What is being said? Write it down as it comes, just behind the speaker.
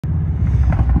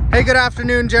Hey, good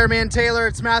afternoon, Jeremy and Taylor.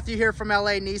 It's Matthew here from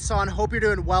LA Nissan. Hope you're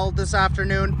doing well this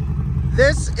afternoon.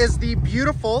 This is the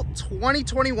beautiful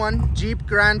 2021 Jeep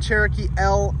Grand Cherokee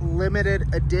L Limited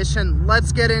Edition.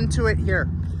 Let's get into it here.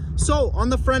 So on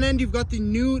the front end, you've got the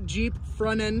new Jeep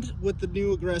front end with the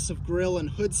new aggressive grille and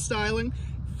hood styling.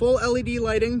 Full LED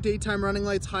lighting, daytime running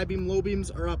lights, high beam, low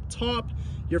beams are up top.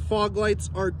 Your fog lights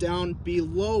are down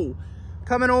below.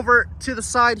 Coming over to the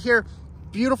side here,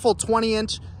 beautiful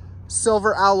 20-inch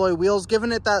silver alloy wheels,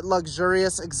 giving it that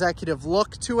luxurious executive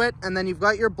look to it. And then you've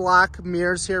got your black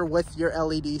mirrors here with your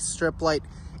LED strip light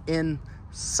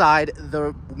inside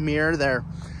the mirror there.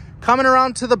 Coming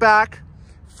around to the back,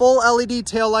 full LED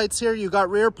tail lights here. You've got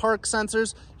rear park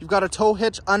sensors. You've got a tow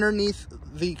hitch underneath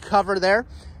the cover there.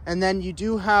 And then you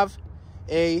do have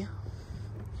a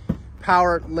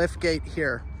power lift gate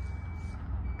here.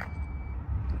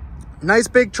 Nice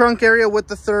big trunk area with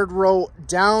the third row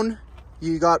down.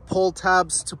 You got pull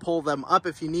tabs to pull them up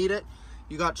if you need it.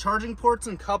 You got charging ports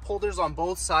and cup holders on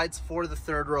both sides for the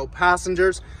third row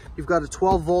passengers. You've got a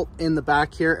 12 volt in the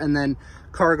back here and then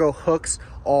cargo hooks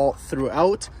all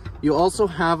throughout. You also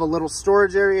have a little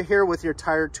storage area here with your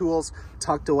tire tools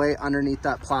tucked away underneath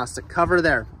that plastic cover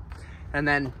there. And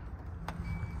then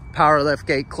power lift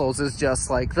gate closes just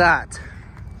like that.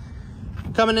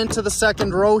 Coming into the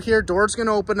second row here, door's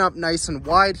gonna open up nice and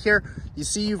wide here. You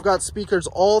see you've got speakers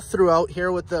all throughout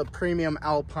here with the premium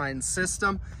Alpine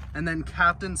system, and then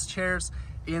captain's chairs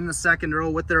in the second row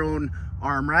with their own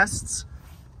armrests,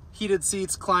 heated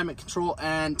seats, climate control,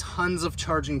 and tons of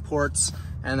charging ports,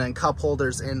 and then cup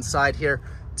holders inside here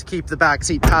to keep the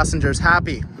backseat passengers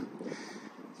happy.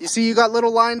 You see you got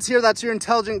little lines here. That's your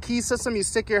intelligent key system. You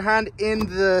stick your hand in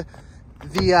the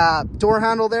door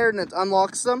handle there and it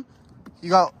unlocks them. You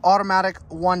got automatic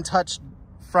one-touch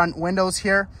front windows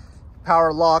here,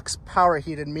 power locks, power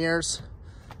heated mirrors,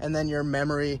 and then your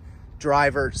memory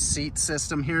driver seat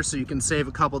system here so you can save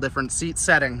a couple different seat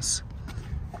settings.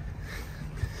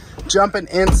 Jumping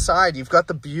inside, you've got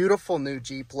the beautiful new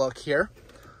Jeep look here.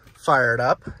 Fire it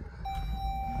up.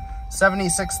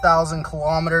 76,000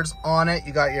 kilometers on it.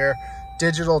 You got your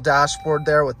digital dashboard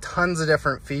there with tons of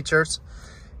different features.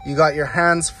 You got your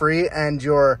hands-free and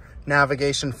your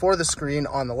navigation for the screen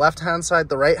on the left-hand side.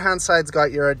 The right-hand side's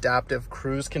got your adaptive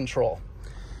cruise control.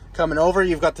 Coming over,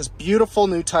 you've got this beautiful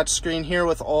new touch screen here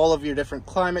with all of your different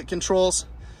climate controls.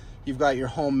 You've got your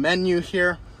home menu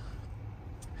here,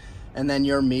 and then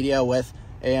your media with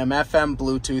AM, FM,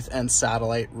 Bluetooth, and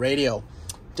satellite radio.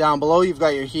 Down below, you've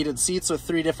got your heated seats with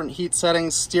 3 different heat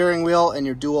settings, steering wheel, and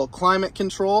your dual climate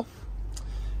control.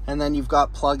 And then you've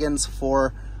got plugins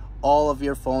for all of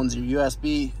your phones, your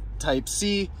USB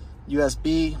Type-C,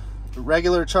 USB,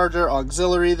 regular charger,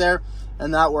 auxiliary there,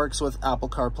 and that works with Apple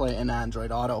CarPlay and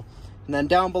Android Auto. And then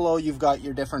down below, you've got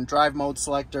your different drive mode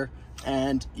selector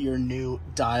and your new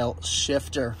dial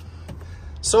shifter.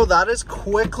 So that is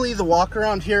quickly the walk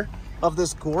around here of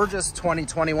this gorgeous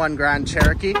 2021 Grand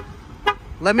Cherokee.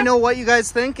 Let me know what you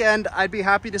guys think, and I'd be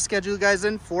happy to schedule you guys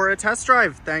in for a test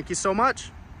drive. Thank you so much.